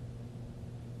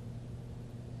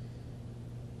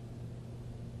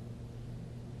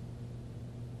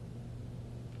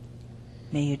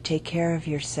 May you take care of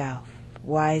yourself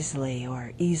wisely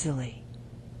or easily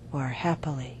or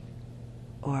happily,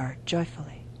 or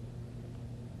joyfully.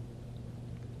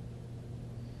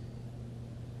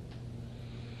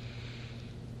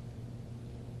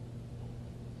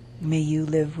 May you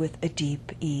live with a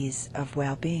deep ease of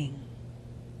well-being,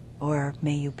 or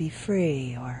may you be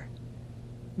free, or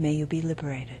may you be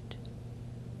liberated.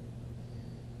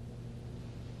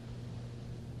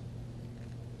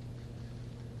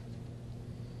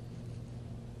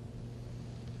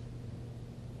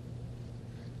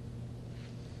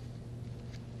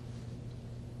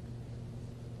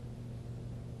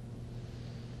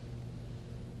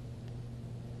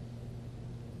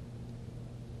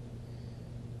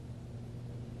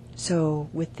 So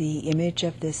with the image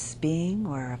of this being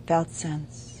or a felt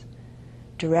sense,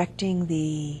 directing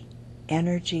the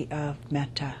energy of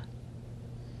metta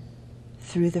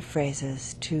through the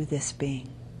phrases to this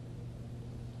being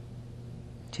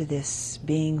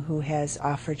who has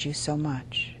offered you so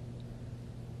much,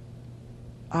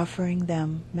 offering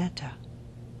them metta.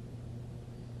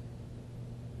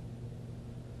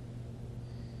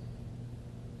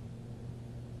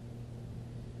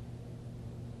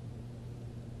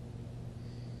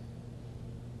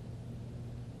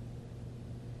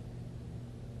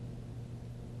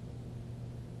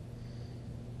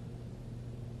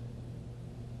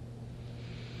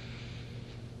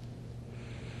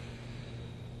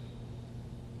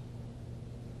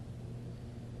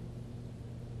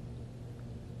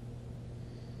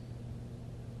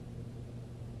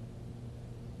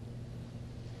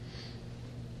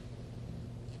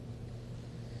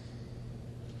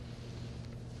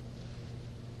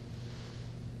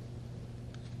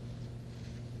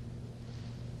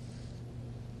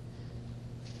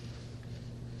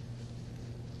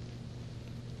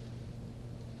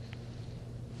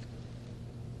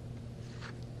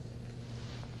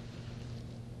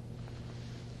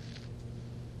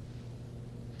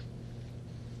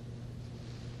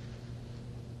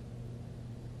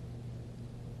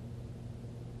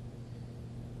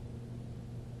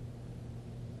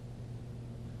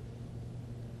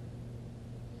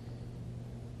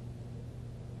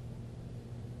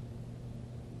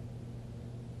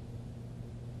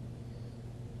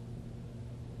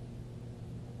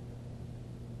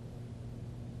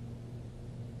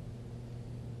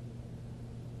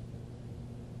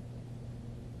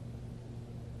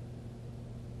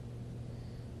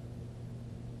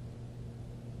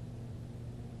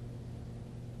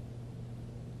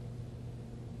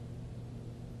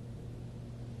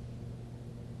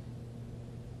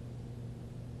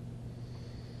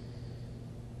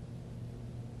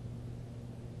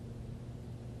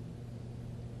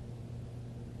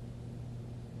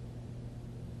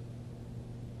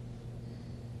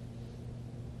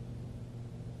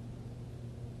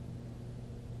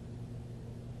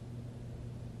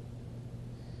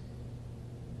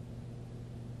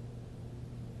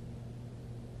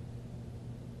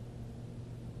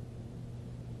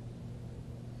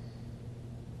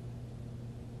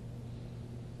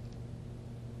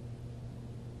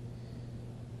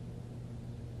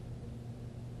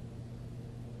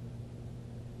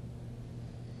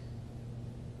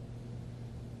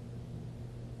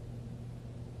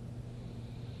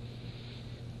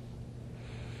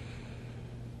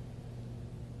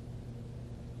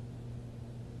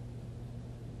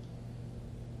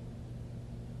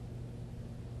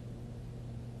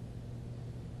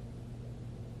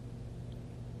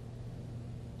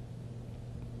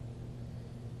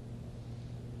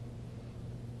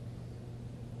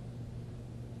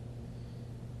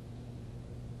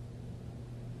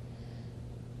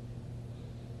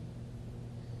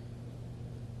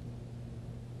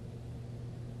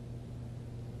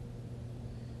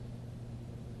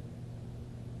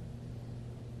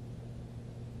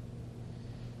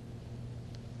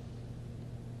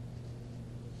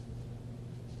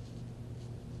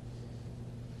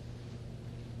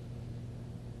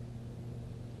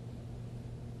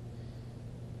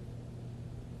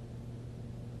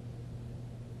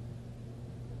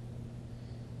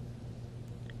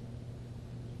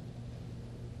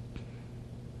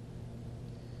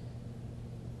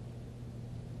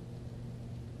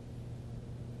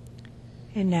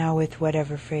 And now with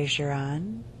whatever phrase you're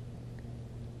on,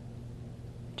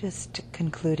 just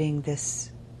concluding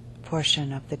this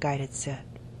portion of the guided sit.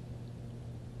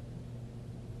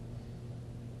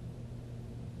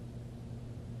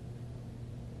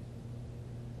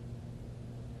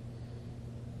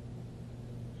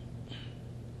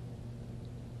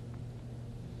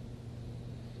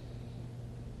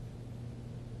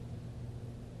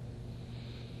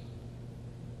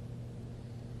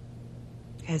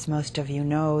 As most of you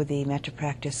know, the metta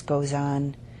practice goes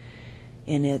on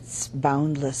in its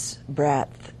boundless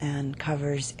breadth and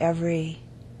covers every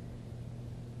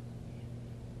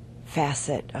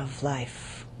facet of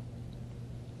life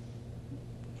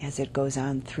as it goes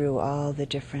on through all the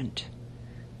different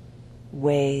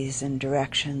ways and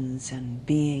directions and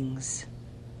beings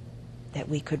that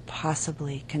we could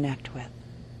possibly connect with.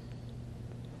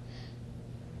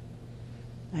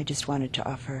 I just wanted to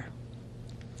offer,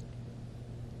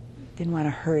 didn't want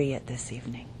to hurry it this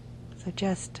evening, so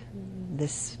just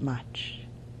this much.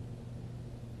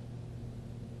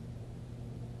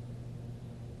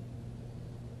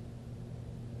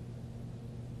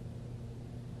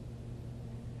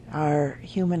 Our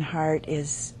human heart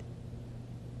is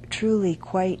truly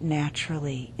quite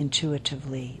naturally,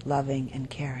 intuitively loving and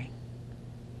caring.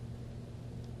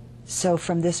 So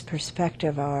from this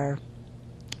perspective, our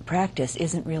practice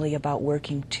isn't really about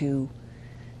working to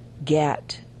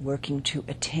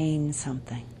attain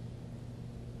something,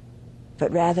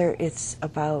 but rather it's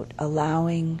about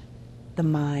allowing the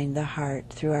mind, the heart,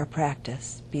 through our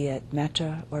practice, be it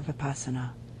metta or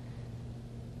vipassana,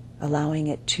 allowing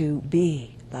it to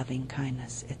be loving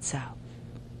kindness itself.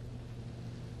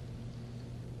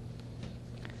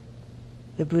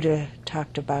 The Buddha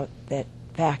talked about that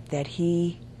fact that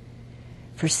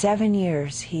for 7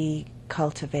 years, he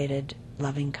cultivated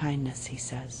loving kindness, he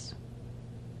says.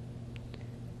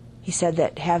 He said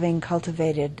that having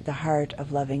cultivated the heart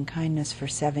of loving kindness for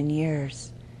 7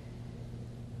 years,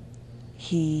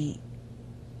 he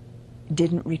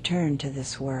didn't return to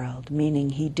this world, meaning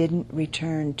he didn't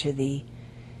return to the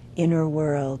inner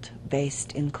world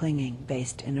based in clinging,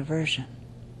 based in aversion.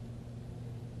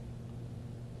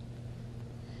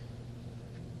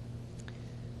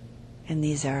 And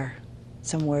these are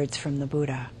some words from the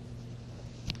Buddha.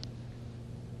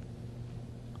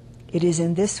 It is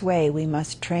in this way we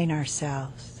must train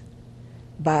ourselves,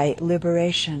 by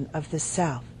liberation of the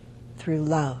self through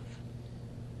love.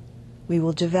 We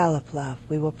will develop love,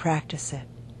 we will practice it.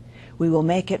 We will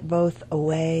make it both a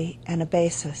way and a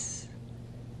basis.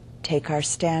 Take our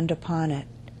stand upon it,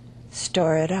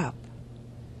 store it up,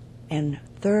 and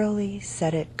thoroughly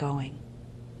set it going.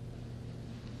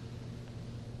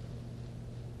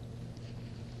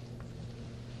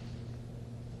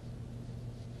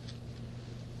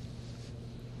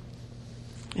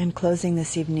 And closing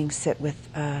this evening, sit with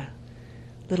a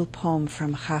little poem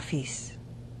from Hafiz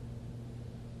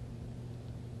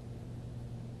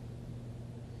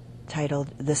titled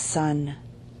 "The Sun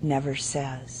Never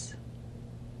Says."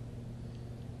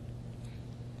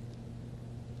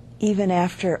 Even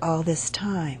after all this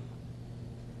time,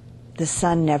 the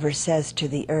sun never says to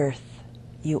the earth,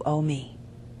 "You owe me."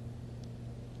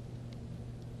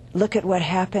 Look at what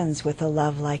happens with a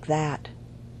love like that.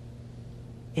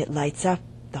 It lights up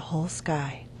the whole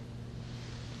sky.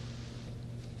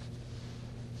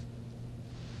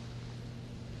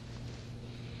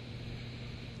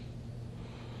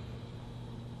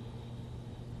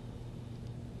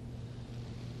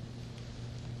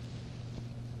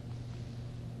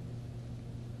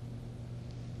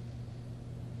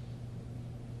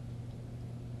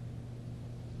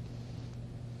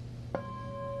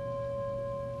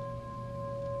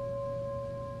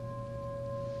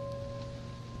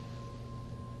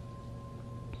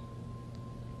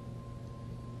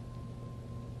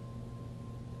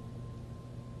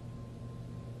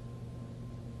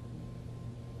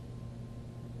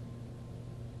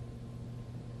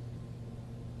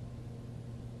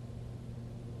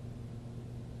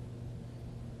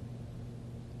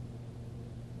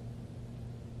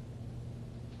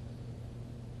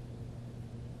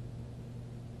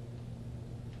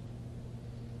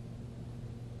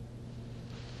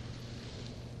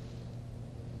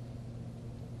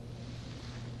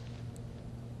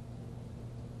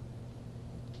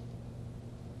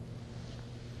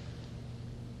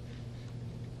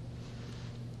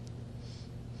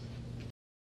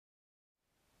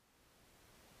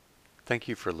 Thank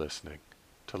you for listening.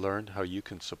 To learn how you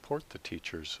can support the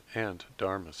teachers and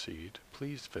Dharma Seed,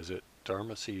 please visit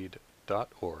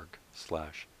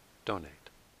dharmaseed.org/donate.